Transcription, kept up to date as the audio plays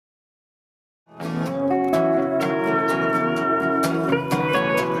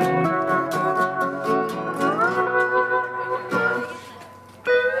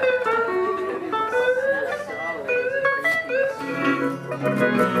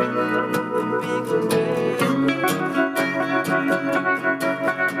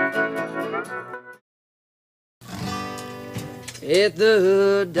at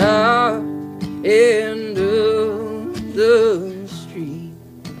the dark end of the street.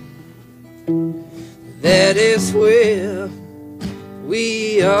 That is where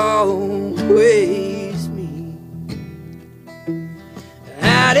we always meet,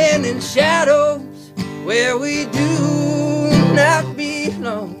 hiding in shadows where we do not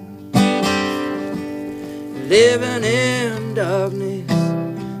belong, living in darkness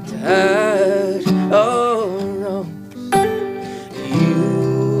to hide our wrongs.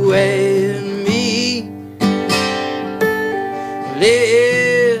 You and me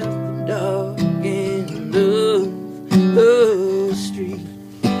live the dark end of the street.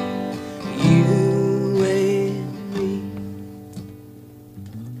 You and me.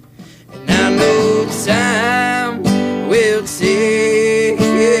 And I know time will take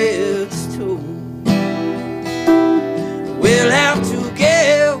its toll. We'll have to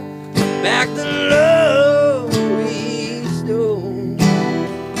give back the love we stole.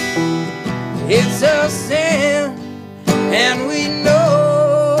 It's a sin, and we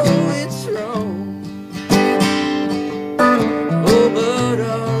know it's wrong. Oh, but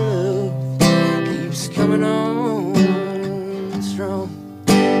our love keeps coming on strong.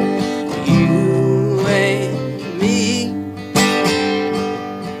 You and me,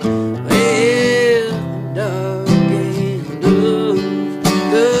 well, dark end of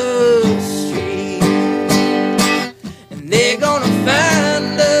the street. And they're gonna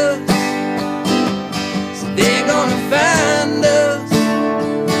find us, so they're gonna find us,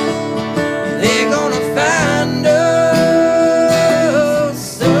 they're gonna find us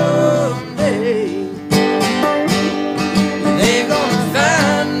someday. They're gonna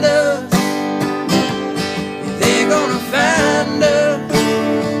find us, they're gonna find us,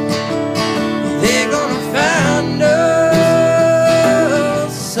 they're gonna find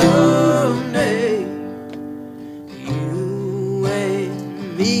us someday. You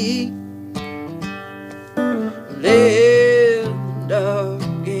and me live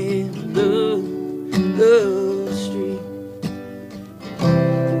dark end of the street.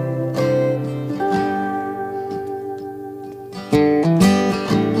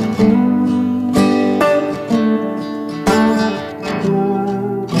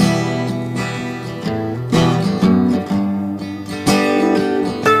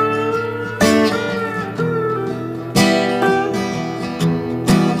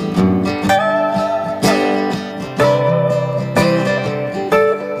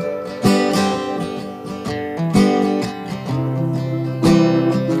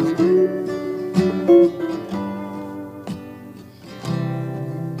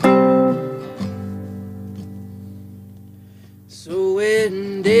 So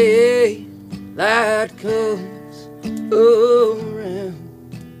when daylight comes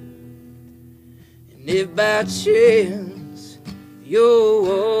around, and if by chance you're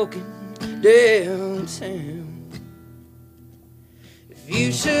walking downtown, if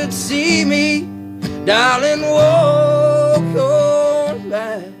you should see me, darling, walk on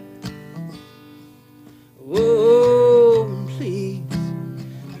by. Oh, please,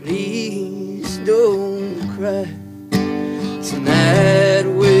 please don't cry. Tonight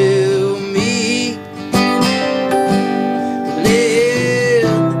we'll meet, live the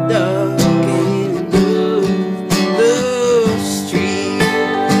dark end of the street.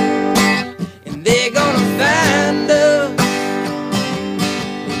 And they're gonna find us,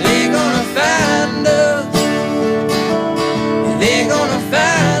 they're gonna find us, they're gonna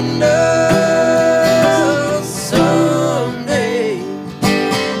find us someday.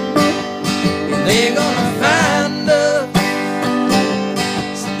 And they're gonna find us,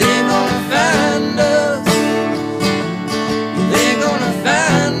 they're gonna find us, they're gonna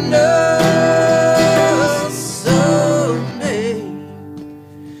find us someday.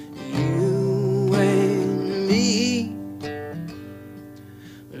 You and me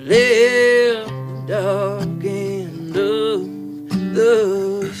live the dark end of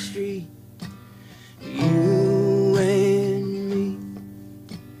the street. You and me,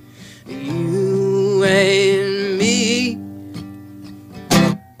 you and me.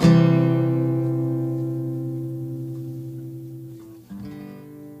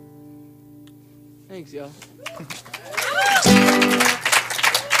 Thanks, y'all.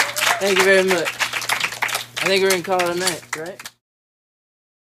 Thank you very much. I think we're gonna call it a night, right?